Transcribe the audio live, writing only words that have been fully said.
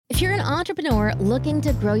If you're an entrepreneur looking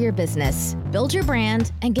to grow your business, build your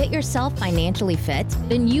brand, and get yourself financially fit,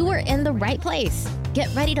 then you are in the right place.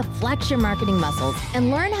 Get ready to flex your marketing muscles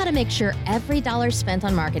and learn how to make sure every dollar spent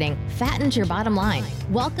on marketing fattens your bottom line.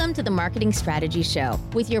 Welcome to the Marketing Strategy Show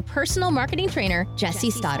with your personal marketing trainer,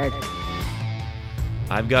 Jesse Stoddard.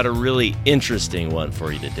 I've got a really interesting one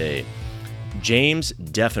for you today. James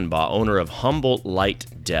Deffenbaugh, owner of Humboldt Light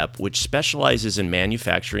Dep, which specializes in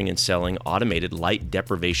manufacturing and selling automated light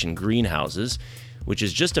deprivation greenhouses, which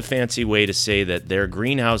is just a fancy way to say that their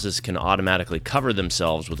greenhouses can automatically cover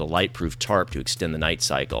themselves with a light-proof tarp to extend the night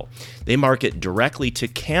cycle. They market directly to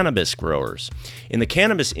cannabis growers. In the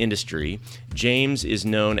cannabis industry, James is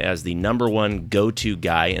known as the #1 go-to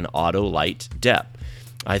guy in auto light dep.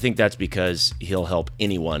 I think that's because he'll help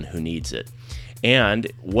anyone who needs it.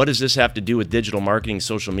 And what does this have to do with digital marketing,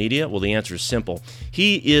 social media? Well, the answer is simple.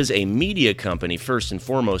 He is a media company, first and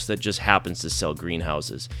foremost, that just happens to sell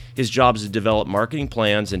greenhouses. His job is to develop marketing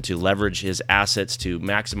plans and to leverage his assets to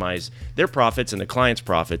maximize their profits and the clients'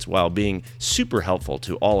 profits while being super helpful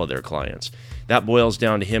to all of their clients. That boils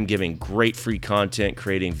down to him giving great free content,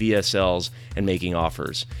 creating VSLs, and making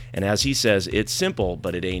offers. And as he says, it's simple,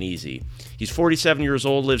 but it ain't easy. He's 47 years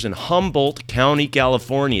old, lives in Humboldt County,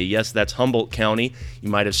 California. Yes, that's Humboldt County. You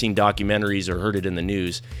might have seen documentaries or heard it in the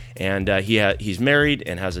news. And he's married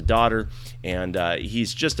and has a daughter, and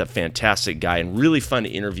he's just a fantastic guy and really fun to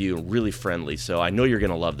interview and really friendly. So I know you're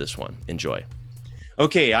going to love this one. Enjoy.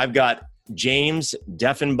 Okay, I've got James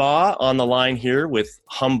Deffenbaugh on the line here with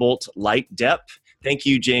Humboldt Light Dep. Thank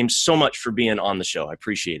you, James, so much for being on the show. I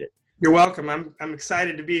appreciate it. You're welcome. I'm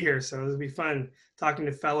excited to be here. So it'll be fun talking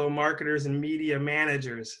to fellow marketers and media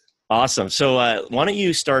managers. Awesome. So why don't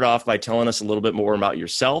you start off by telling us a little bit more about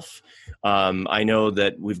yourself? I know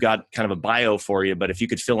that we've got kind of a bio for you, but if you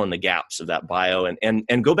could fill in the gaps of that bio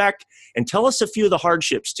and go back and tell us a few of the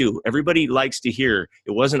hardships too. Everybody likes to hear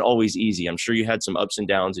it wasn't always easy. I'm sure you had some ups and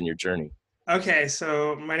downs in your journey. Okay.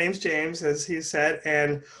 So my name's James, as he said,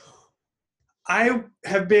 and I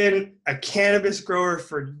have been a cannabis grower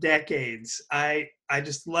for decades. I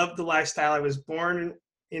just loved the lifestyle. I was born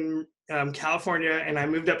in California, and I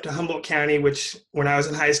moved up to Humboldt County, which when I was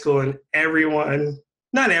in high school, and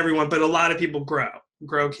not everyone, but a lot of people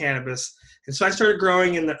grow cannabis. And so I started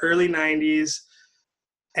growing in the early 90s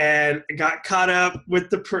and got caught up with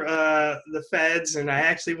the feds, and I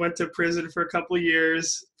actually went to prison for a couple of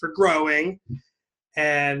years for growing.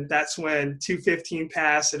 And that's when 215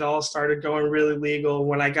 passed. It all started going really legal.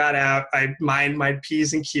 When I got out, I mined my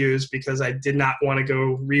P's and Q's because I did not want to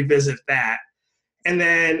go revisit that. And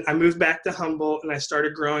then I moved back to Humboldt and I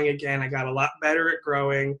started growing again. I got a lot better at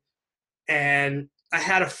growing. And I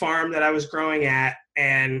had a farm that I was growing at,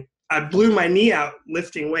 and I blew my knee out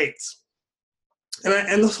lifting weights.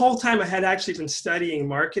 And this whole time I had actually been studying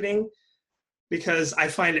marketing, because I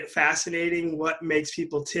find it fascinating what makes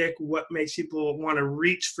people tick, what makes people want to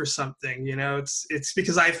reach for something. You know, it's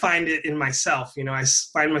because I find it in myself. You know, I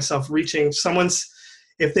find myself reaching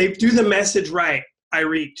if they do the message right, I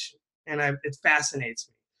reach, and it fascinates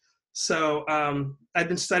me. So I've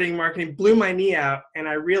been studying marketing, blew my knee out, and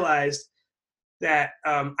I realized that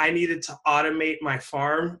I needed to automate my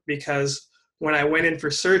farm, because when I went in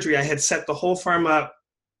for surgery, I had set the whole farm up,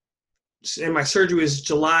 and my surgery was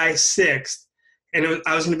July 6th. And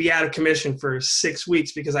I was going to be out of commission for 6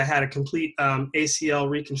 weeks because I had a complete ACL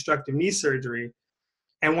reconstructive knee surgery.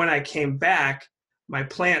 And when I came back, my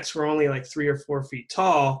plants were only like 3 or 4 feet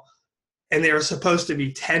tall, and they were supposed to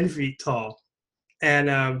be 10 feet tall. And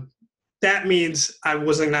that means I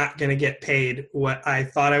was not going to get paid what I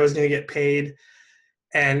thought I was going to get paid.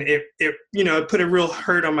 And it put a real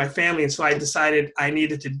hurt on my family. And so I decided I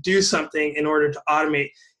needed to do something in order to automate.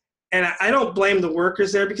 And I don't blame the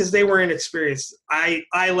workers there because they weren't experienced. I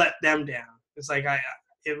let them down. It's like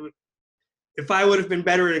if I would have been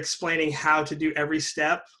better at explaining how to do every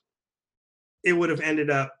step, it would have ended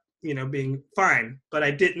up, being fine. But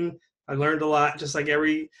I didn't. I learned a lot. Just like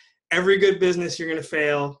every good business, you're going to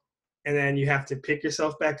fail, and then you have to pick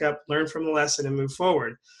yourself back up, learn from the lesson, and move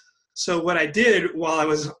forward. So what I did while I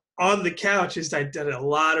was on the couch is I did a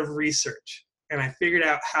lot of research, and I figured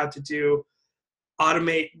out how to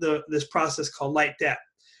automate this process called Light Dep,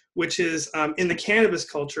 which is in the cannabis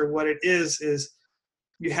culture, what it is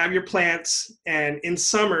you have your plants, and in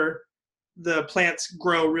summer, the plants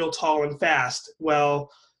grow real tall and fast.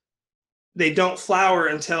 Well, they don't flower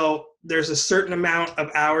until there's a certain amount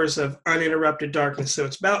of hours of uninterrupted darkness. So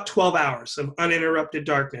it's about 12 hours of uninterrupted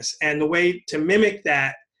darkness. And the way to mimic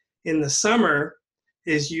that in the summer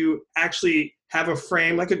is you actually have a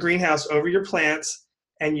frame like a greenhouse over your plants,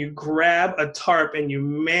 and you grab a tarp and you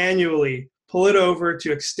manually pull it over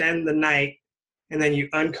to extend the night, and then you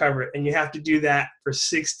uncover it. And you have to do that for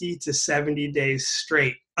 60 to 70 days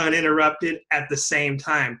straight, uninterrupted at the same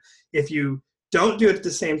time. If you don't do it at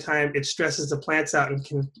the same time, it stresses the plants out and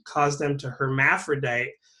can cause them to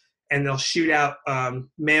hermaphrodite, and they'll shoot out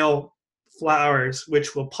male flowers,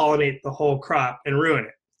 which will pollinate the whole crop and ruin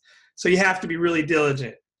it. So you have to be really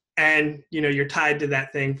diligent, and you're tied to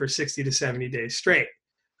that thing for 60 to 70 days straight.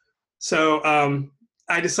 So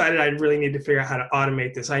I decided I really need to figure out how to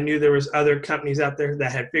automate this. I knew there was other companies out there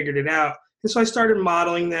that had figured it out, and so I started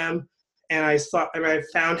modeling them, and I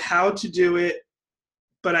found how to do it,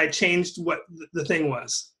 but I changed what the thing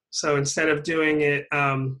was. So instead of doing it,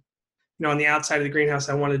 on the outside of the greenhouse,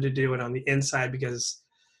 I wanted to do it on the inside, because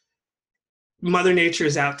Mother Nature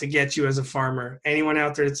is out to get you as a farmer. Anyone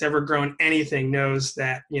out there that's ever grown anything knows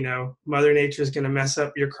that, Mother Nature is going to mess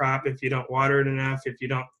up your crop if you don't water it enough, if you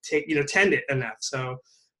don't tend it enough. So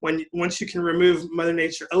once you can remove Mother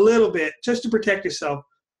Nature a little bit, just to protect yourself,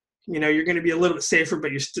 you're going to be a little bit safer,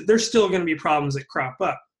 but there's still going to be problems that crop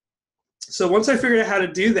up. So once I figured out how to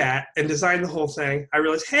do that and design the whole thing, I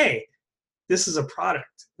realized, hey, this is a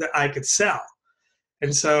product that I could sell.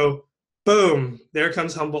 And so boom, there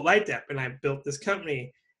comes Humboldt Light Dep, and I built this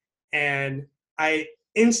company, and I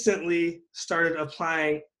instantly started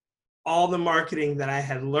applying all the marketing that I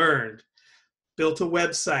had learned, built a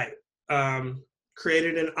website,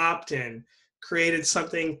 created an opt-in, created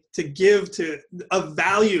something to give of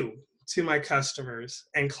value to my customers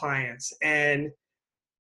and clients. And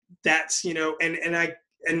that's,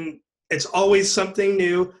 and it's always something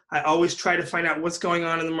new. I always try to find out what's going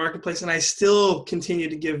on in the marketplace, and I still continue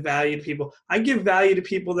to give value to people. I give value to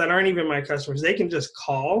people that aren't even my customers. They can just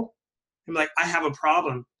call and be like, I have a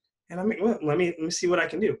problem. And I'm like, well, let me see what I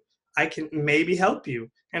can do. I can maybe help you.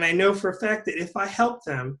 And I know for a fact that if I help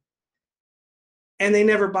them and they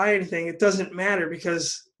never buy anything, it doesn't matter,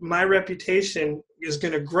 because my reputation is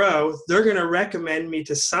going to grow. They're going to recommend me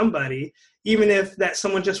to somebody, even if that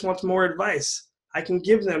someone just wants more advice. I can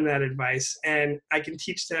give them that advice, and I can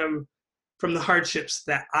teach them from the hardships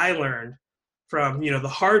that I learned from, the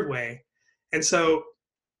hard way. And so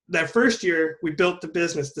that first year we built the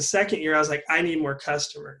business. The second year I was like, I need more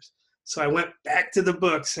customers. So I went back to the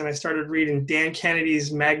books and I started reading Dan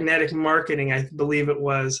Kennedy's Magnetic Marketing, I believe it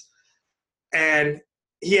was. And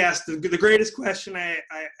he asked the greatest question I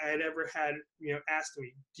had ever had, asked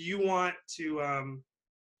me, do you want to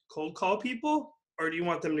cold call people, or do you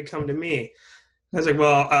want them to come to me? I was like,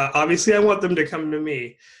 well, obviously I want them to come to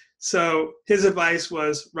me. So his advice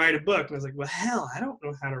was write a book. And I was like, well, hell, I don't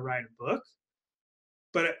know how to write a book.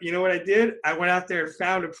 But you know what I did? I went out there and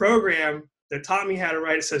found a program that taught me how to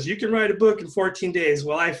write. It says, you can write a book in 14 days.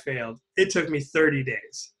 Well, I failed. It took me 30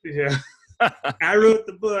 days. Yeah. I wrote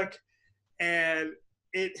the book, and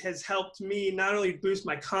it has helped me not only boost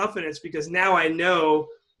my confidence, because now I know,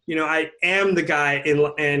 I am the guy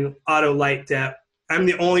in auto light dep. I'm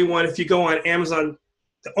the only one, if you go on Amazon,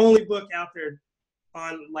 the only book out there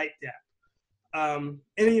on light dep. And,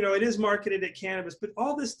 it is marketed at cannabis, but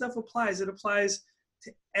all this stuff applies. It applies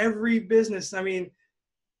to every business. I mean,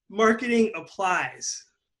 marketing applies.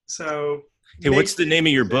 So, hey, what's the name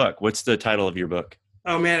of your book? What's the title of your book?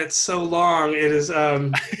 Oh man, it's so long. It is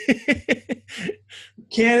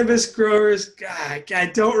Cannabis Growers. God, I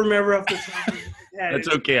don't remember off the top of my head. That's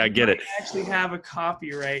okay. I get it. I actually have a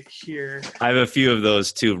copy right here. I have a few of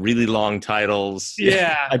those too. Really long titles.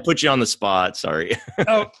 Yeah. I put you on the spot. Sorry.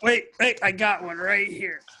 Oh, wait. I got one right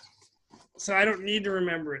here. So I don't need to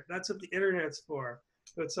remember it. That's what the internet's for.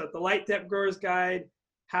 So it's the Light Dep Growers Guide,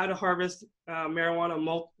 How to Harvest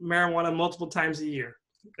marijuana multiple times a year.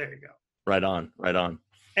 There you go. Right on.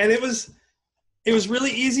 And it was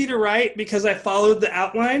really easy to write because I followed the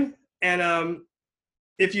outline. And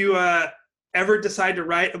if you ever decide to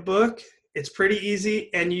write a book, it's pretty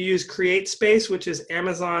easy. And you use CreateSpace, which is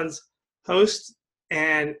Amazon's host,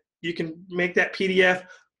 and you can make that PDF,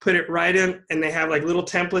 put it right in, and they have like little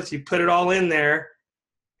templates. You put it all in there,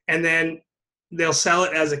 and then they'll sell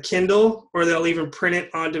it as a Kindle, or they'll even print it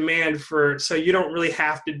on demand so you don't really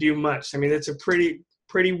have to do much. I mean, it's a pretty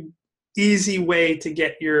easy way to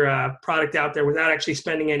get your product out there without actually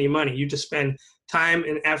spending any money. You just spend time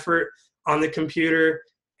and effort on the computer,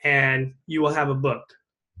 and you will have a book.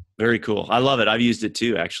 Very cool. I love it. I've used it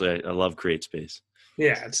too, actually. I love CreateSpace.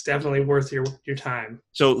 Yeah, it's definitely worth your time.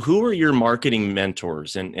 So who are your marketing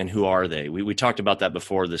mentors, and who are they? We talked about that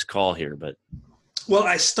before this call here, but. Well,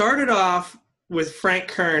 I started off with Frank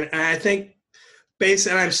Kern, and I think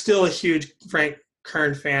and I'm still a huge Frank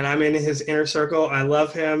Kern fan. I'm in his inner circle. I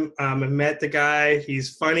love him. I met the guy.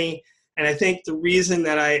 He's funny. And I think the reason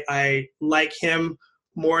that I like him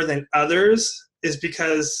more than others is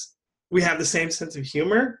because we have the same sense of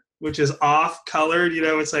humor, which is off colored.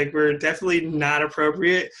 It's like we're definitely not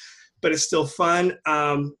appropriate, but it's still fun.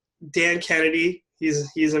 Dan Kennedy,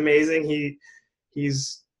 he's amazing.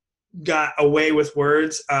 He's got a way with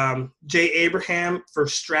words. Jay Abraham for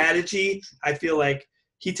strategy. I feel like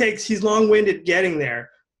he's long-winded getting there,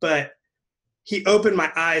 but he opened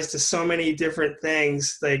my eyes to so many different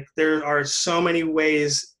things. Like there are so many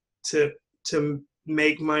ways to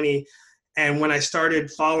make money. And when I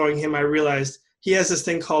started following him, I realized he has this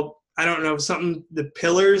thing called, I don't know, the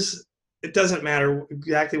pillars. It doesn't matter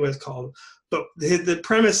exactly what it's called, but the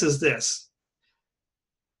premise is this: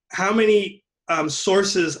 how many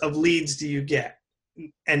sources of leads do you get,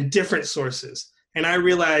 and different sources. And I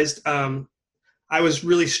realized I was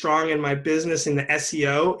really strong in my business in the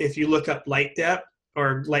SEO. If you look up Light Dep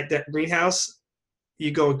or Light Dep Greenhouse,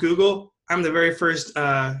 you go Google, I'm the very first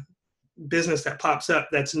business that pops up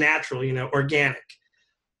that's natural, organic.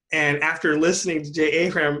 And after listening to Jay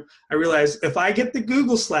Abraham, I realized if I get the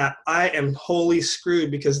Google slap, I am wholly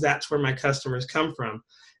screwed, because that's where my customers come from.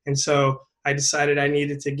 And so I decided I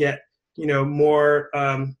needed to get, more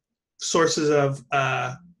sources of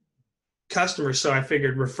customers. So I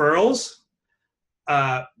figured referrals,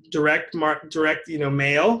 direct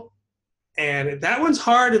mail. And that one's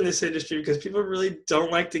hard in this industry because people really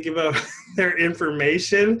don't like to give up their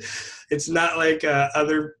information. It's not like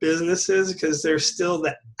other businesses, because there's still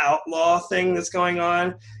the outlaw thing that's going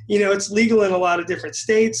on. It's legal in a lot of different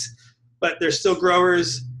states, but there's still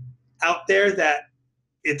growers out there that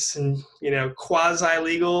it's,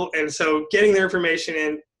 quasi-legal. And so getting their information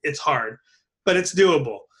in, it's hard, but it's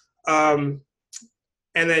doable. And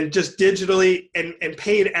then just digitally and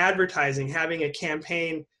paid advertising, having a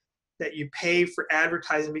campaign that you pay for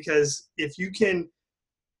advertising, because if you can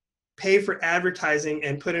pay for advertising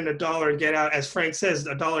and put in $1 and get out, as Frank says,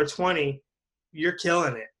 $1.20, you're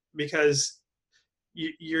killing it, because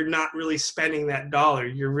you're not really spending that dollar.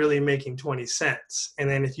 You're really making 20 cents. And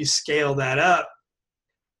then if you scale that up,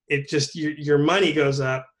 it just, your money goes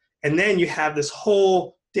up. And then you have this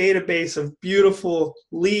whole database of beautiful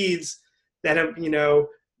leads that have,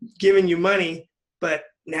 given you money, but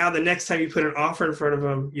now the next time you put an offer in front of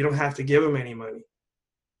them, you don't have to give them any money.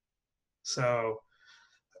 So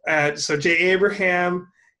Jay Abraham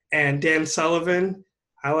and Dan Sullivan,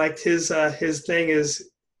 I liked his thing is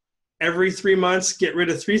every 3 months, get rid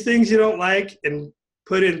of 3 things you don't like and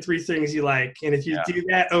put in 3 things you like. And if you do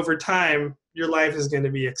that over time, your life is going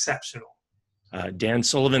to be exceptional. Dan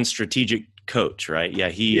Sullivan, strategic coach, right?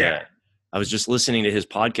 Yeah. I was just listening to his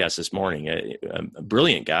podcast this morning. A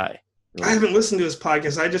brilliant guy. Really. I haven't listened to his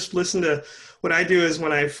podcast. I just listen to, what I do is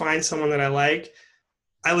when I find someone that I like,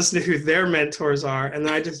 I listen to who their mentors are, and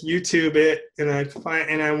then I just YouTube it,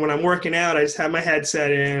 and when I'm working out, I just have my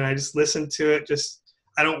headset in, and I just listen to it.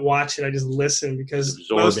 I don't watch it. I just listen, because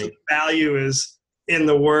most of the value is in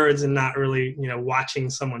the words and not really, watching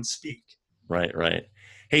someone speak. Right.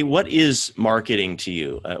 Hey, what is marketing to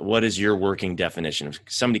you? What is your working definition? If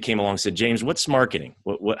somebody came along and said, James, what's marketing?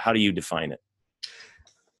 How do you define it?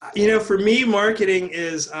 For me, marketing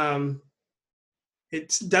is,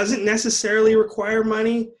 it doesn't necessarily require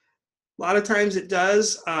money. A lot of times it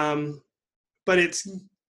does, but it's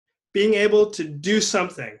being able to do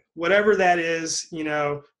something, whatever that is,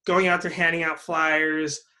 going out there, handing out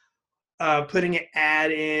flyers, putting an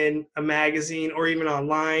ad in a magazine or even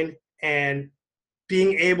online, and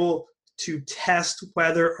being able to test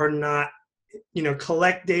whether or not,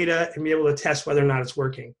 collect data and be able to test whether or not it's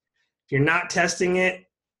working. If you're not testing it,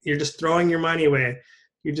 you're just throwing your money away.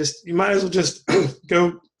 You might as well just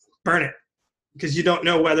go burn it, because you don't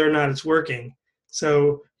know whether or not it's working.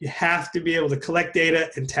 So you have to be able to collect data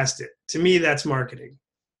and test it. To me, that's marketing.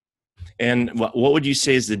 And what would you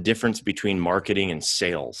say is the difference between marketing and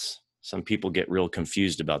sales? Some people get real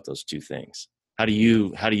confused about those two things. How do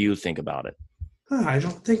you think about it? I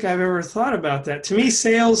don't think I've ever thought about that. To me,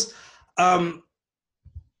 sales,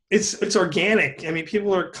 it's organic. I mean,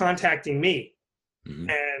 people are contacting me. Mm-hmm.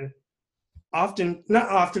 And not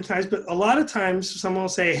oftentimes, but a lot of times someone will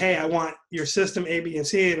say, hey, I want your system A, B, and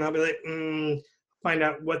C. And I'll be like, find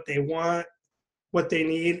out what they want, what they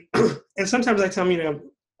need. And sometimes I tell them,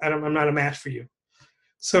 I'm not a match for you.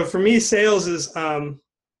 So for me, sales is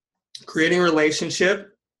creating a relationship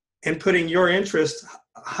and putting your interest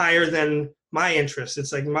higher than my interest.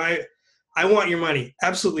 It's like I want your money.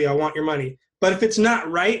 Absolutely, I want your money. But if it's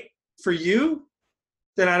not right for you,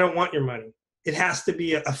 then I don't want your money. It has to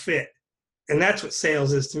be a fit. And that's what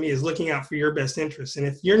sales is to me, is looking out for your best interest. And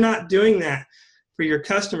if you're not doing that for your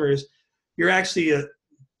customers, you're actually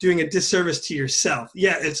doing a disservice to yourself.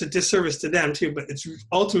 Yeah, it's a disservice to them too, but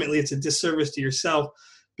ultimately it's a disservice to yourself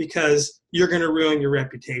because you're going to ruin your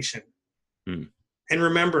reputation. Hmm. And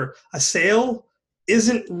remember, a sale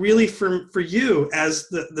isn't really for you as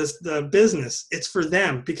the business. It's for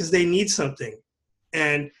them because they need something.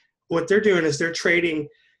 And what they're doing is they're trading,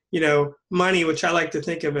 money, which I like to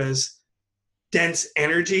think of as dense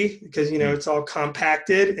energy because, it's all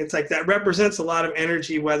compacted. It's like that represents a lot of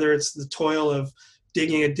energy, whether it's the toil of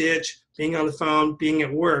digging a ditch, being on the phone, being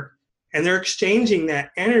at work. And they're exchanging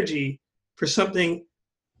that energy for something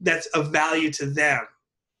that's of value to them.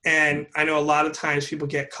 And I know a lot of times people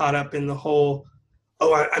get caught up in the whole,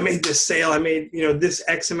 I made this sale, I made, this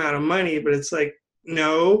X amount of money, but it's like,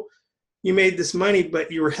 no, you made this money,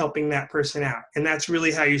 but you were helping that person out. And that's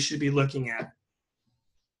really how you should be looking at it.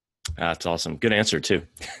 That's awesome. Good answer too.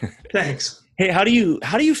 Thanks. Hey, how do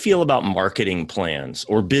you feel about marketing plans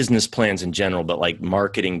or business plans in general, but like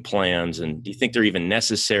marketing plans? And do you think they're even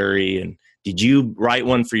necessary? And did you write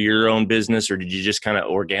one for your own business, or did you just kind of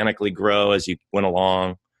organically grow as you went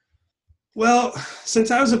along? Well,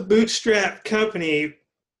 since I was a bootstrap company,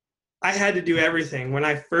 I had to do everything. When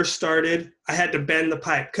I first started, I had to bend the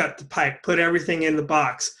pipe, cut the pipe, put everything in the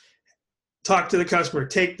box, talk to the customer,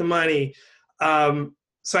 take the money.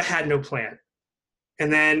 So I had no plan.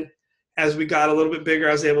 And then as we got a little bit bigger,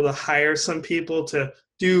 I was able to hire some people to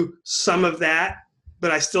do some of that,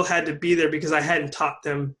 but I still had to be there because I hadn't taught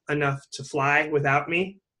them enough to fly without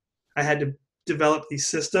me. I had to develop these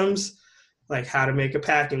systems, like how to make a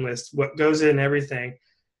packing list, what goes in, everything.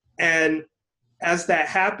 And as that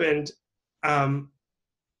happened, and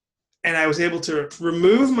I was able to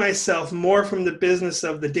remove myself more from the business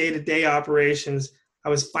of the day-to-day operations, I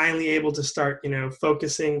was finally able to start,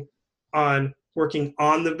 focusing on working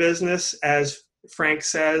on the business, as Frank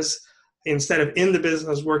says, instead of in the business,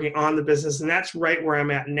 I was working on the business. And that's right where I'm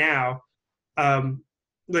at now.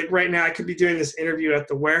 Like right now, I could be doing this interview at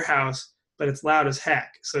the warehouse, but it's loud as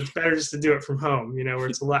heck. So it's better just to do it from home, where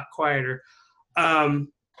it's a lot quieter.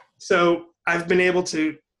 So I've been able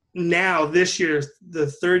to now this year, the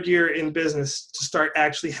third year in business, to start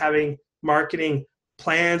actually having marketing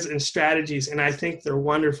plans and strategies. And I think they're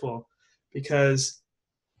wonderful because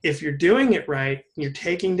if you're doing it right, you're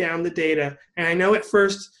taking down the data. And I know at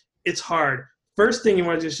first it's hard. First thing you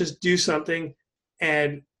want to do is just do something.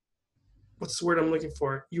 And what's the word I'm looking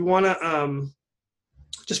for? You want to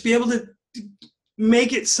just be able to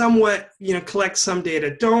make it somewhat, collect some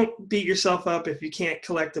data. Don't beat yourself up if you can't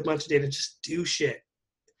collect a bunch of data. Just do shit.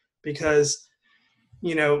 Because,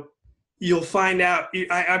 you'll find out,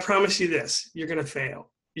 I promise you this, you're going to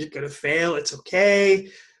fail. You're going to fail. It's okay.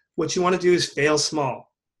 What you want to do is fail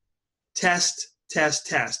small. Test, test,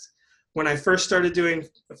 test. When I first started doing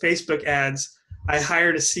Facebook ads, I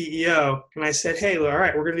hired a CEO and I said, hey, all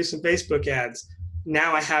right, we're going to do some Facebook ads.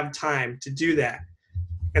 Now I have time to do that.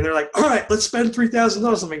 And they're like, all right, let's spend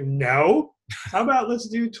 $3,000. I'm like, no. How about let's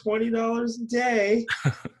do $20 a day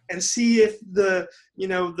and see if the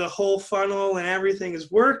whole funnel and everything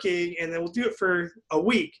is working, and then we'll do it for a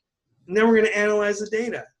week. And then we're going to analyze the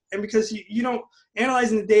data. And because you don't,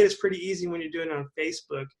 analyzing the data is pretty easy when you're doing it on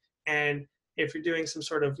Facebook. And if you're doing some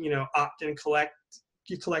sort of, opt-in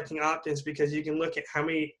you're collecting opt-ins because you can look at how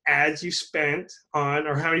many ads you spent on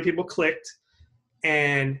or how many people clicked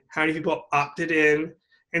and how many people opted in.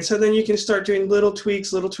 And so then you can start doing little tweaks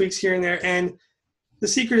here and there. And the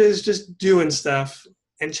secret is just doing stuff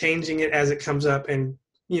and changing it as it comes up. And,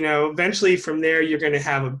 eventually from there, you're going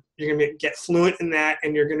to get fluent in that,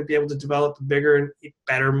 and you're going to be able to develop a bigger and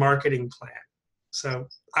better marketing plan. So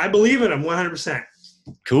I believe in them 100%.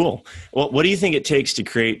 Cool. Well, what do you think it takes to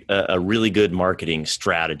create a really good marketing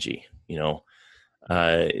strategy,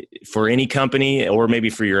 for any company or maybe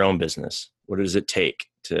for your own business? What does it take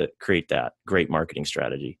to create that great marketing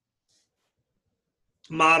strategy?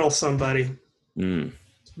 Model somebody.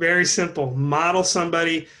 It's very simple. Model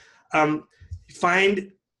somebody.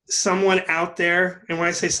 Find someone out there. And when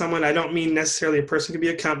I say someone, I don't mean necessarily a person. It could be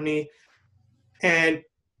a company. And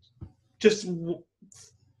just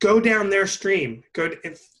go down their stream.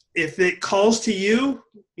 If it calls to you,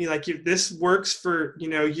 if this works for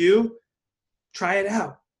you, try it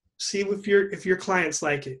out. See if your clients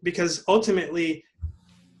like it, because ultimately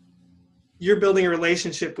you're building a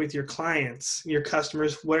relationship with your clients, your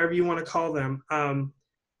customers, whatever you want to call them.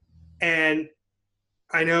 And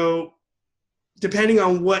I know depending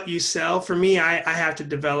on what you sell, for me, I have to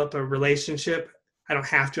develop a relationship. I don't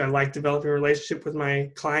have to. I like developing a relationship with my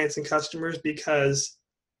clients and customers because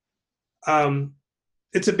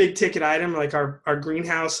it's a big ticket item. Like our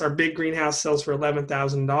greenhouse, our big greenhouse sells for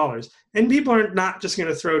 $11,000, and people are not just going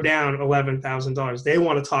to throw down $11,000. They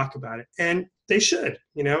want to talk about it, and they should,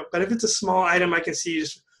 But if it's a small item, I can see you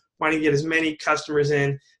just wanting to get as many customers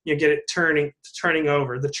in, get it turning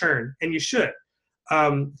over the churn, and you should.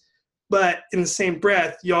 But in the same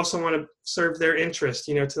breath, you also want to serve their interest,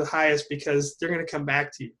 to the highest, because they're going to come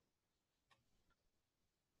back to you.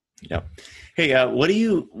 Yeah. Hey, what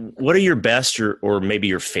are your best or maybe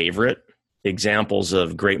your favorite examples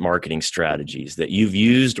of great marketing strategies that you've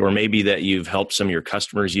used, or maybe that you've helped some of your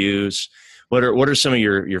customers use? What are some of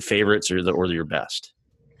your favorites or your best?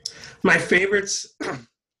 My favorites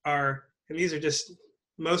are, and these are just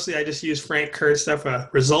mostly, I just use Frank Kerr's stuff,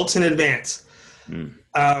 results in advance.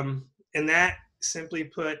 And that, simply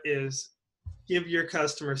put, is give your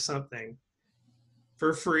customer something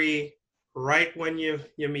for free right when you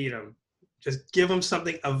meet them. Just give them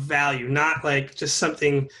something of value, not like just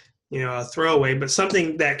something, a throwaway, but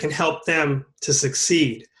something that can help them to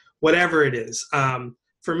succeed, whatever it is.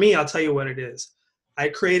 For me, I'll tell you what it is. I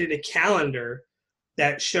created a calendar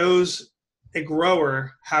that shows a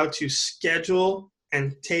grower how to schedule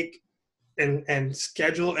and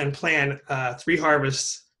schedule and plan 3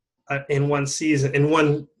 harvests in one season, in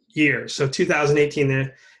 1 year. So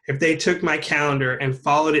 2018, if they took my calendar and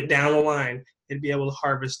followed it down the line, they'd be able to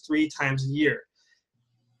harvest 3 times a year.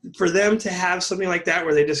 For them to have something like that,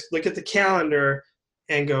 where they just look at the calendar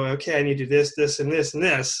and go, okay, I need to do this, this, and this, and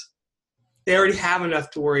this, they already have enough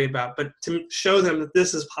to worry about. But to show them that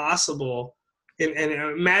this is possible, and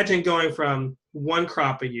imagine going from 1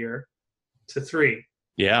 crop a year to 3.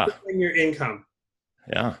 Yeah. In your income.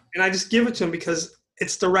 Yeah. And I just give it to them because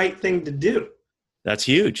it's the right thing to do. That's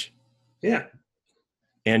huge. Yeah.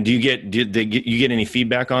 And do you get any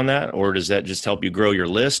feedback on that, or does that just help you grow your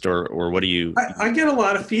list, or what do you? I get a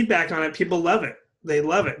lot of feedback on it. People love it. They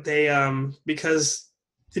love it. They because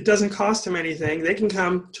it doesn't cost them anything. They can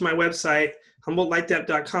come to my website,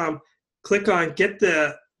 HumboldtLightDep.com, click on get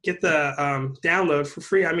the download for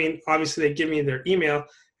free. I mean, obviously they give me their email,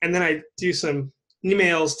 and then I do some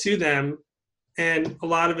emails to them, and a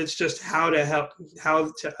lot of it's just how to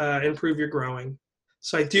improve your growing.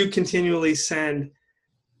 So I do continually send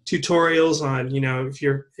tutorials on,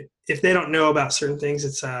 if they don't know about certain things,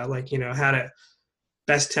 it's like, how to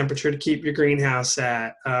best temperature to keep your greenhouse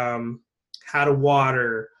at, how to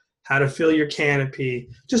water, how to fill your canopy,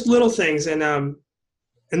 just little things. And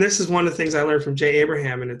this is one of the things I learned from Jay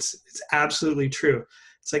Abraham, and it's absolutely true.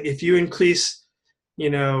 It's like, if you increase,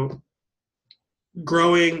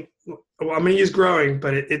 growing, well, I'm going to use growing,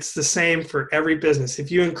 but it's the same for every business. If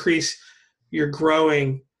you increase your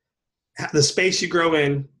growing, the space you grow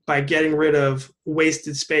in, by getting rid of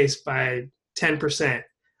wasted space by 10%,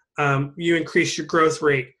 you increase your growth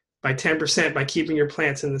rate by 10% by keeping your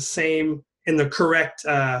plants in the correct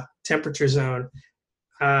temperature zone,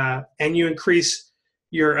 and you increase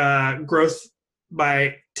your growth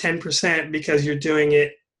by 10% because you're doing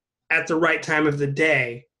it at the right time of the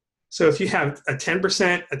day. So if you have a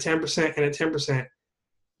 10%, a 10%, and a 10%,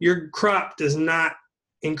 your crop does not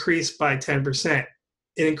increase by 10%.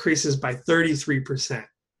 It increases by 33%.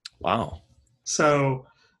 Wow. So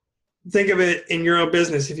think of it in your own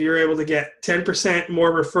business. If you're able to get 10%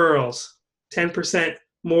 more referrals, 10%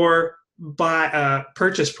 more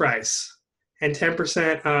purchase price, and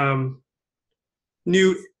 10%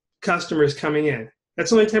 new customers coming in,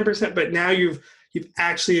 that's only 10%. But now you've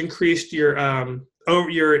actually increased your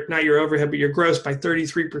not your overhead, but your gross by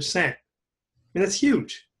 33%. I mean, that's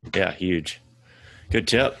huge. Yeah, huge. Good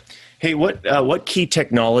tip. Hey, what key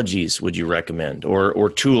technologies would you recommend, or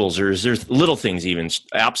tools, or is there little things, even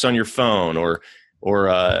apps on your phone, or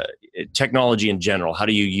technology in general? How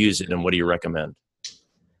do you use it, and what do you recommend?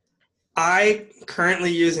 I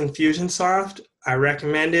currently use Infusionsoft. I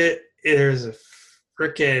recommend it. There's a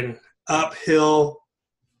freaking uphill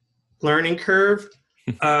learning curve.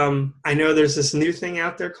 I know there's this new thing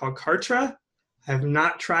out there called Kartra. I have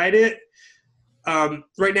not tried it.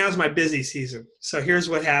 Right now is my busy season. So here's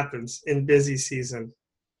what happens in busy season.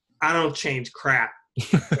 I don't change crap.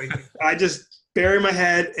 I just bury my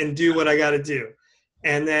head and do what I got to do.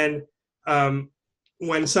 And then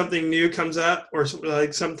when something new comes up, or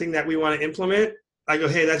like something that we want to implement, I go,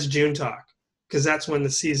 hey, that's June talk, because that's when the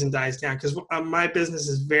season dies down. Because my business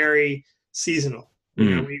is very seasonal.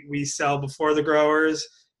 We sell before the growers,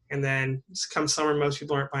 and then come summer, most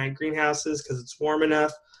people aren't buying greenhouses because it's warm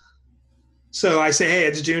enough. So I say, hey,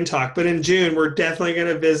 it's June talk. But in June, we're definitely going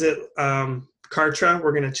to visit Kartra.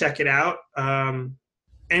 We're going to check it out.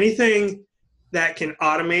 Anything that can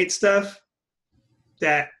automate stuff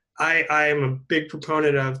that I am a big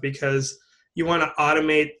proponent of, because you want to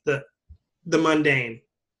automate the mundane.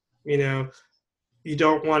 You know, you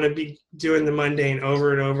don't want to be doing the mundane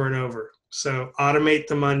over and over and over. So automate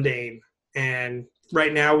the mundane. And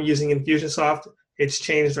right now, using Infusionsoft, it's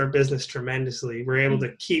changed our business tremendously. We're able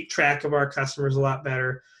to keep track of our customers a lot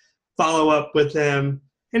better, follow up with them.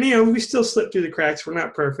 And, you know, we still slip through the cracks. We're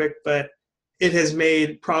not perfect, but it has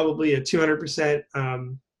made probably a 200%,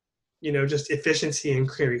 you know, just efficiency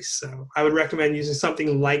increase. So I would recommend using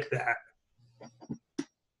something like that.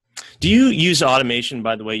 Do you use automation,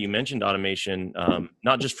 by the way? You mentioned automation,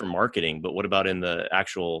 not just for marketing, but what about in the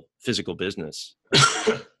actual physical business?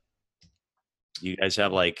 Do you guys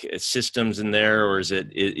have like systems in there, or do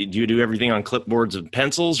you do everything on clipboards and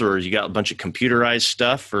pencils, or you got a bunch of computerized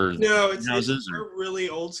stuff for houses? We're really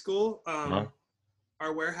old school.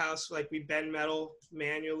 Our warehouse, like we bend metal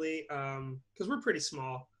manually because we're pretty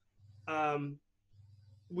small.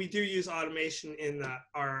 We do use automation in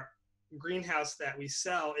our greenhouse that we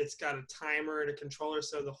sell. It's got a timer and a controller,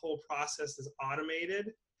 so the whole process is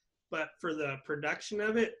automated. But for the production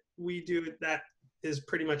of it, we do that is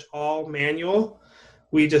pretty much all manual.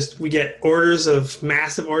 We get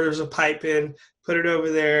massive orders of pipe in, put it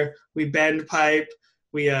over there. We bend pipe,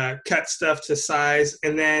 we cut stuff to size,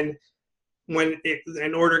 and then when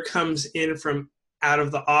an order comes in from out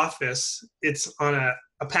of the office, it's on a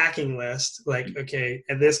packing list. Like, okay,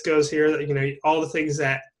 and this goes here. You know, all the things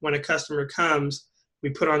that when a customer comes, we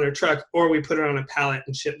put on their truck, or we put it on a pallet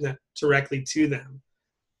and ship them directly to them.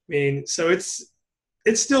 I mean, so it's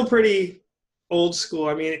still pretty old school.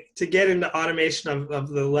 I mean, to get into automation of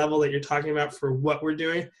the level that you're talking about for what we're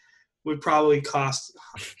doing would probably cost,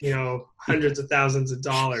 you know, hundreds of thousands of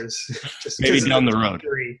dollars. Just maybe down the road.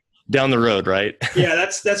 Down the road, right? Yeah,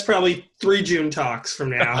 that's probably 3 June talks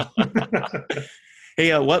from now.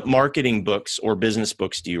 Hey, what marketing books or business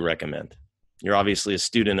books do you recommend? You're obviously a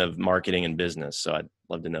student of marketing and business, so I'd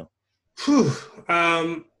love to know.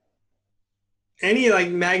 Any like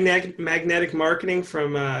magnetic marketing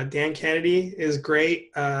from Dan Kennedy is great.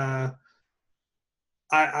 I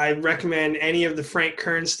recommend any of the Frank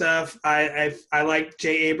Kern stuff. I like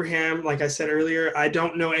Jay Abraham. Like I said earlier, I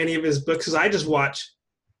don't know any of his books because I just watch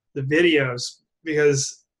the videos,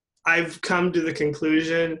 because I've come to the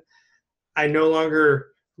conclusion I no longer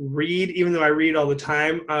read, even though I read all the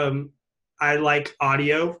time. I like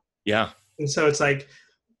audio. Yeah. And so it's like,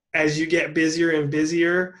 as you get busier and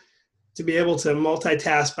busier, to be able to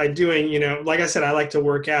multitask by doing, you know, like I said, I like to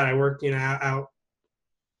work out. I work, you know, out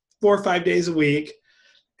 4 or 5 days a week,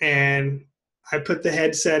 and I put the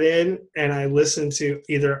headset in and I listen to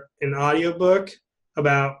either an audiobook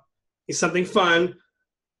about something fun,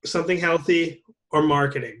 something healthy, or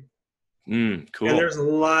marketing. Cool. And there's a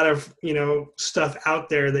lot of, you know, stuff out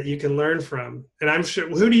there that you can learn from. And I'm sure,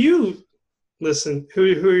 who do you listen?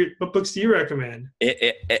 What books do you recommend?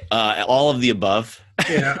 All of the above.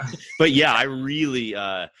 Yeah. But yeah, I really,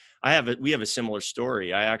 we have a similar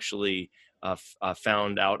story. I actually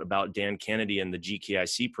found out about Dan Kennedy and the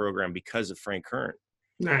GKIC program because of Frank Kern.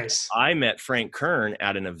 Nice. I met Frank Kern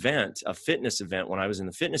at an event, a fitness event, when I was in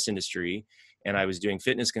the fitness industry, and I was doing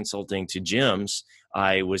fitness consulting to gyms.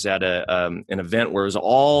 I was at an event where it was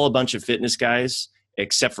all a bunch of fitness guys,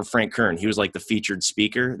 except for Frank Kern. He was like the featured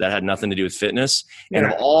speaker. That had nothing to do with fitness. And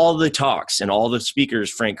of all the talks and all the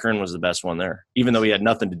speakers, Frank Kern was the best one there, even though he had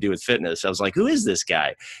nothing to do with fitness. I was like, who is this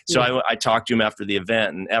guy? So I talked to him after the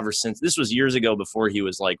event, and ever since, this was years ago before he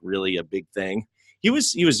was like really a big thing. He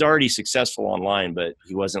was already successful online, but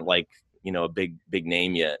he wasn't like, you know, a big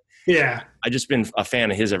name yet. Yeah. I just been a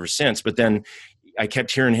fan of his ever since. But then I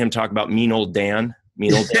kept hearing him talk about Mean Old Dan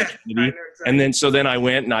Kennedy. Exactly. And then I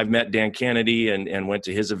went and I've met Dan Kennedy and went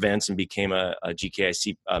to his events and became a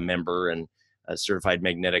GKIC member and a certified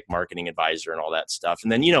magnetic marketing advisor and all that stuff.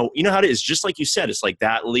 And then, you know how it is, just like you said, it's like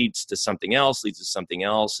that leads to something else,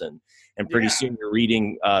 and pretty soon you're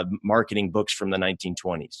reading marketing books from the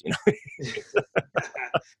 1920s, you know?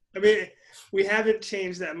 I mean, we haven't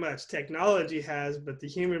changed that much. Technology has, but the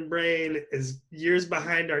human brain is years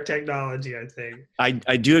behind our technology, I think.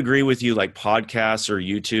 I do agree with you, like podcasts or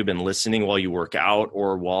YouTube and listening while you work out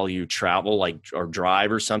or while you travel, like, or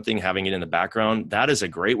drive or something, having it in the background. That is a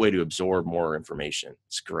great way to absorb more information.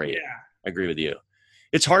 It's great. Yeah. I agree with you.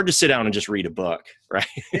 It's hard to sit down and just read a book, right?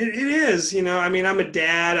 It is. You know, I mean, I'm a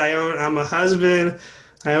dad. I'm a husband.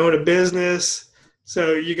 I own a business.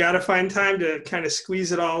 So you got to find time to kind of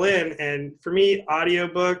squeeze it all in. And for me,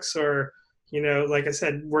 audiobooks or, you know, like I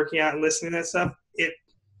said, working out and listening to that stuff,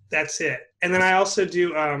 that's it. And then I also do,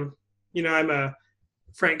 you know, I'm a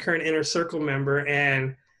Frank Kern Inner Circle member,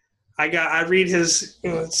 and I read his,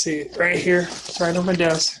 you know, let's see, right here. It's right on my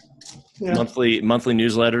desk. Yeah. Monthly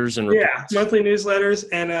newsletters and reports. Yeah, monthly newsletters,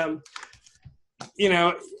 and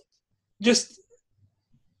just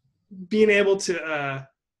being able to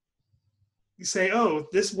say, "Oh,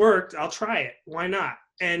 this worked. I'll try it. Why not?"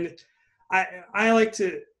 And I like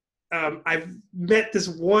to. I've met this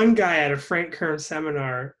one guy at a Frank Kern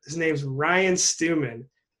seminar. His name's Ryan Stewman.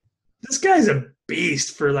 This guy's a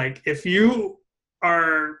beast for if you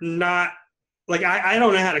are not I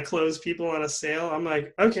don't know how to close people on a sale. I'm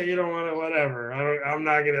like, okay, you don't want to, whatever. I'm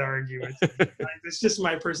not going to argue with you. It's just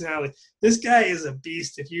my personality. This guy is a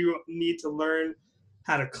beast. If you need to learn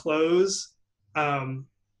how to close,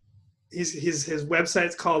 his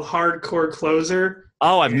website's called Hardcore Closer.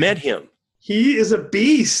 Oh, I've met him. He is a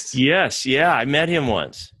beast. Yes, yeah, I met him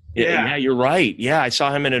once. Yeah, you're right. Yeah, I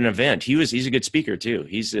saw him at an event. He's a good speaker too.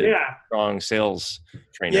 He's a strong sales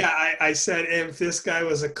trainer. Yeah, I said if this guy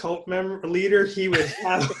was a cult leader, he would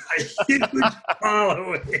have a huge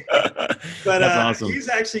following. But that's awesome. He's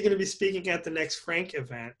actually going to be speaking at the next Frank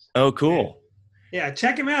event. Oh, cool. Yeah,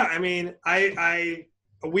 check him out. I mean,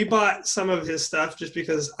 we bought some of his stuff just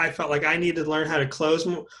because I felt like I needed to learn how to close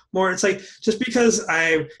more. It's like just because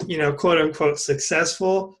I'm, quote unquote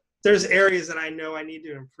successful, there's areas that I know I need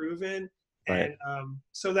to improve in. And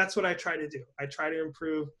so that's what I try to do. I try to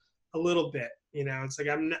improve a little bit. It's like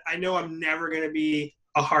I know I'm never going to be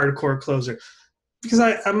a hardcore closer because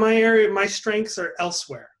my strengths are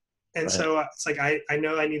elsewhere. And so it's like I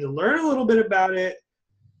know I need to learn a little bit about it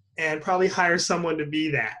and probably hire someone to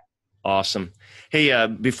be that. Awesome. Hey,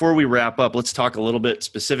 before we wrap up, let's talk a little bit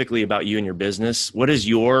specifically about you and your business. What is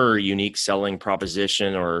your unique selling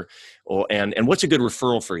proposition and what's a good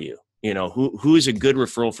referral for you? Who is a good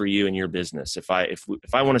referral for you in your business? If I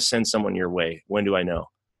want to send someone your way, when do I know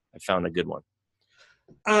I found a good one?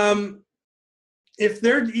 If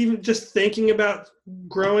they're even just thinking about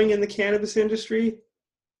growing in the cannabis industry,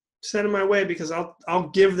 send them my way because I'll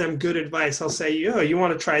give them good advice. I'll say, you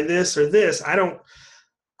want to try this or this.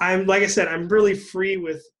 I'm like I said, I'm really free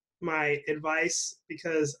with my advice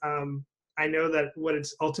because I know that what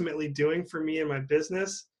it's ultimately doing for me and my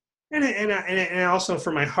business, and also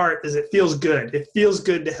for my heart, is it feels good. It feels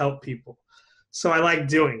good to help people, so I like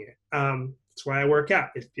doing it. That's why I work out.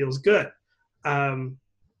 It feels good.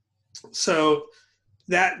 So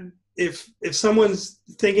that if someone's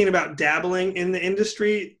thinking about dabbling in the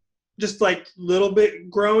industry, just like little bit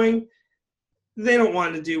growing, they don't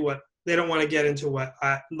want to get into what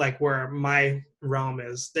where my realm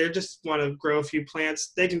is. They just want to grow a few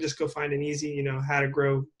plants. They can just go find an easy, how to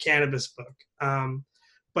grow cannabis book.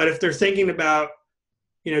 But if they're thinking about,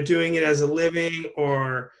 doing it as a living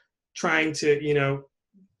or trying to,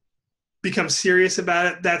 become serious about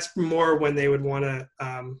it, that's more when they would want to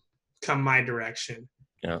come my direction.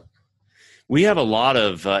 Yeah. We have a lot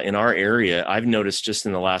of, in our area, I've noticed just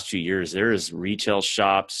in the last few years, there is retail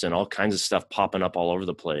shops and all kinds of stuff popping up all over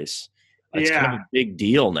the place. It's kind of a big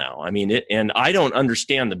deal now. I mean, and I don't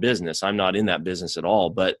understand the business. I'm not in that business at all,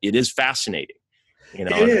 but it is fascinating.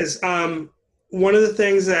 It is. One of the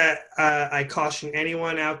things that I caution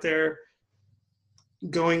anyone out there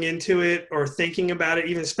going into it or thinking about it,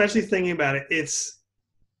 even especially thinking about it, it's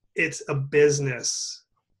a business.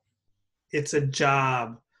 It's a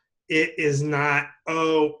job. It is not,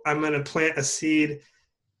 I'm going to plant a seed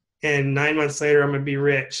and 9 months later I'm going to be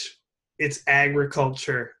rich. It's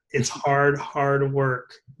agriculture. It's hard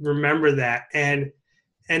work. Remember that. And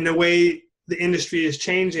the way the industry is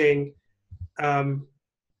changing, the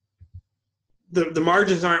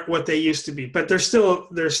margins aren't what they used to be, but there's still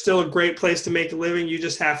a great place to make a living. You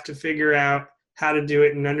just have to figure out how to do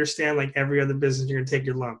it and understand, like every other business, you're going to take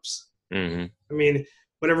your lumps. Mm-hmm. I mean,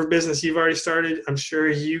 whatever business you've already started, I'm sure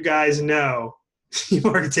you guys know you've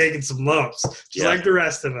already taken some lumps, just like the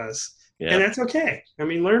rest of us. Yeah. And that's okay. I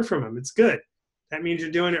mean, learn from them. It's good. That means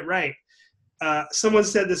you're doing it right. Someone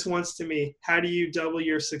said this once to me: how do you double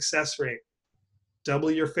your success rate?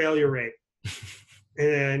 Double your failure rate.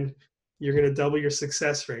 And you're going to double your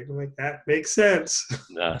success rate. I'm like, that makes sense.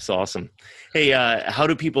 That's awesome. Hey, how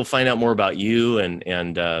do people find out more about you and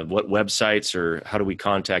what websites, or how do we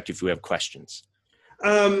contact you if we have questions?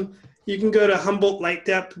 You can go to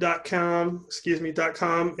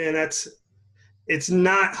HumboldtLightDep.com, and it's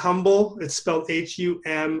not humble. It's spelled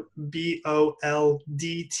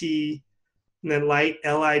HUMBOLDT, and then light,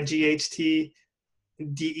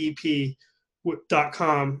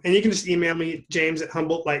 LIGHTDEP.com. And you can just email me, James at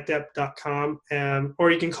HumboldtLightDep.com,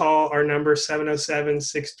 or you can call our number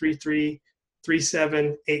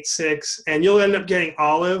 707-633-3786, and you'll end up getting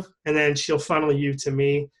Olive, and then she'll funnel you to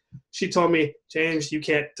me. She told me, James, you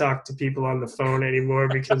can't talk to people on the phone anymore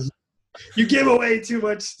because You give away too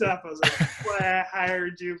much stuff. I was like, that's why I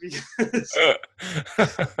hired you, because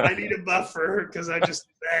I need a buffer, because it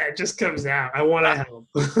just comes out. I want to help.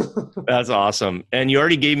 That's awesome. And you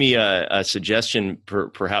already gave me a suggestion,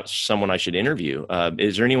 perhaps someone I should interview.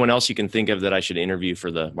 Is there anyone else you can think of that I should interview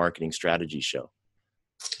for the Marketing Strategy Show?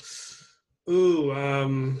 Ooh,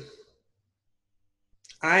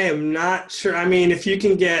 I am not sure. I mean, if you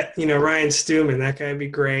can get, Ryan Stewman, that guy would be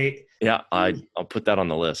great. Yeah, I'll put that on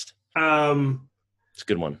the list. It's a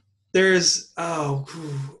good one. There's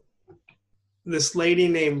this lady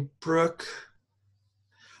named Brooke.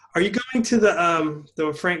 Are you going to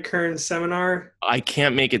the Frank Kern seminar? I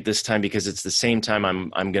can't make it this time because it's the same time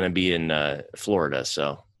I'm going to be in Florida.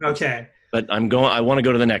 So okay, but I want to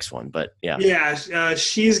go to the next one. But yeah,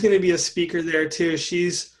 she's going to be a speaker there too.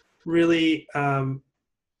 She's really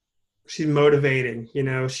she's motivating.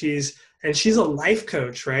 She's a life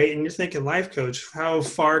coach, right? And you're thinking life coach, how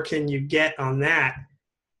far can you get on that?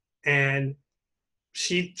 And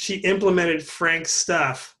she implemented Frank's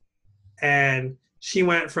stuff, and she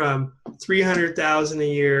went from $300,000 a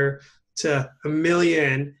year to $1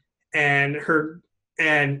 million, and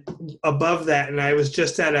above that. And I was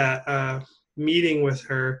just at a meeting with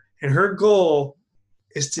her, and her goal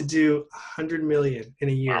is to do $100 million in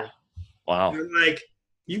a year. Wow. And I'm like,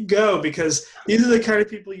 you go, because these are the kind of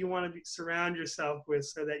people you want to surround yourself with,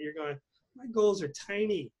 so that you're going, my goals are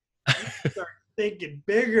tiny. Start thinking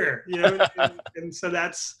bigger, and so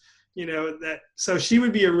that's, so she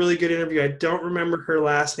would be a really good interview. I don't remember her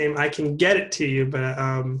last name. I can get it to you, but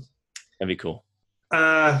that'd be cool.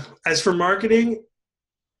 As for marketing,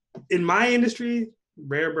 in my industry,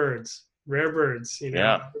 rare birds,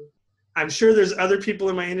 Yeah. I'm sure there's other people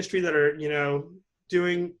in my industry that are,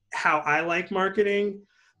 doing how I like marketing,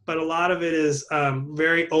 but a lot of it is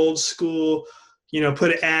very old school,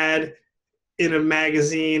 put an ad in a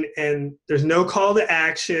magazine and there's no call to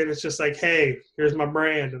action. It's just like, hey, here's my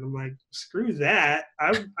brand. And I'm like, screw that.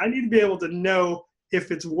 I need to be able to know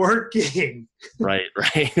if it's working. Right.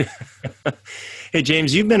 Hey,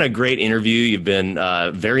 James, you've been a great interview. You've been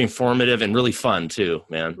very informative and really fun too,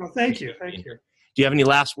 man. Well, thank you. Do you have any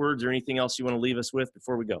last words or anything else you want to leave us with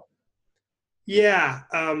before we go? Yeah.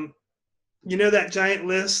 That giant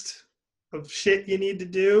list of shit you need to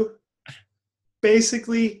do?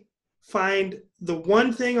 Basically, find the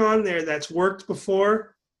one thing on there that's worked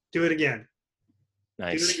before, do it again.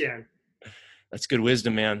 Nice. Do it again. That's good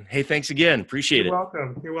wisdom, man. Hey, thanks again. Appreciate it.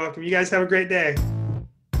 You're welcome. You guys have a great day.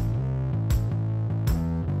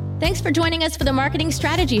 Thanks for joining us for the Marketing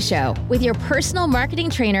Strategy Show with your personal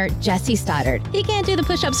marketing trainer, Jesse Stoddard. He can't do the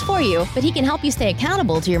push-ups for you, but he can help you stay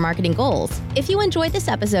accountable to your marketing goals. If you enjoyed this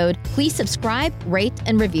episode, please subscribe, rate,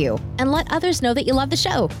 and review, and let others know that you love the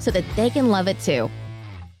show so that they can love it too.